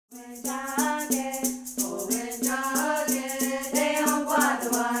The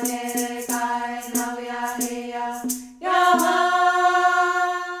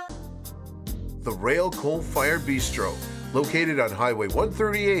Rail Coal-Fired Bistro, located on Highway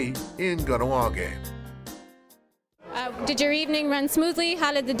 138 in Kahnawake. Did your evening run smoothly?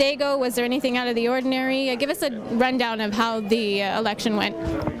 How did the day go? Was there anything out of the ordinary? Give us a rundown of how the election went.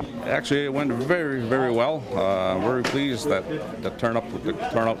 Actually, it went very, very well. Very pleased that the turnout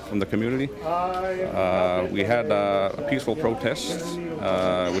from the community. We had a peaceful protest,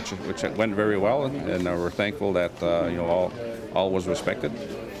 which went very well, and we're thankful that all was respected.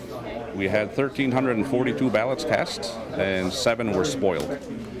 We had 1,342 ballots cast, and 7 were spoiled.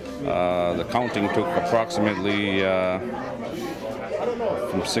 The counting took approximately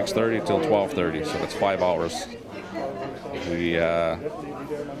from 6:30 till 12:30, so that's 5 hours.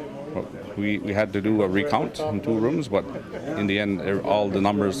 We had to do a recount in 2 rooms, but in the end, all the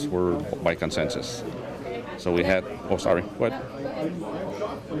numbers were by consensus. So we had, oh sorry, what?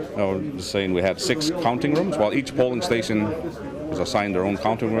 No, just saying we had 6 counting rooms, while each polling station was assigned their own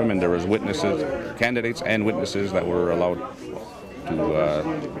counting room, and there was witnesses, candidates and witnesses that were allowed to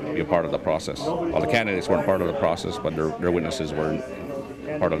be a part of the process. Well, the candidates weren't part of the process, but their witnesses were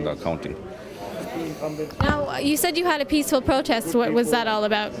part of the counting. Now, you said you had a peaceful protest. What was that all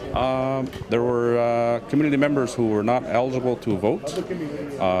about? There were community members who were not eligible to vote.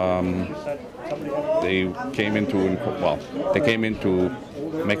 They came in to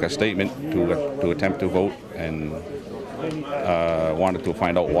make a statement to attempt to vote, and wanted to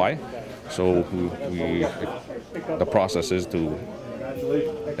find out why. So the process is to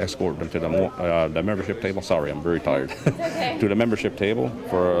escort them to the membership table. Sorry, I'm very tired. Okay. To the membership table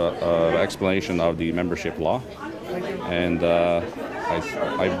for an explanation of the membership law, and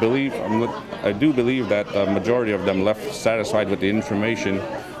I do believe that the majority of them left satisfied with the information,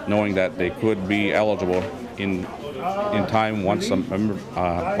 knowing that they could be eligible in time once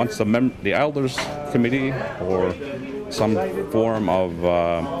the elders committee or some form of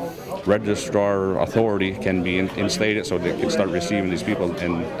registrar authority can be instated, so they can start receiving these people,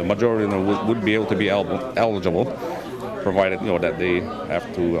 and the majority of them would be able to be eligible, provided that they have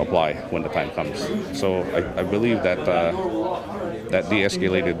to apply when the time comes. So I believe that that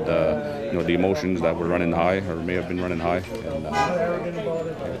de-escalated the emotions that were running high, or may have been running high, and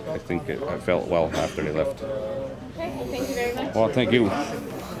I think it felt well after they left. Okay, thank you very much. Well, thank you.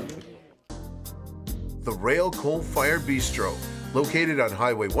 The Rail Coal-Fired Bistro, located on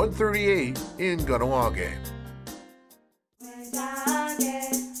Highway 138 in Kahnawake.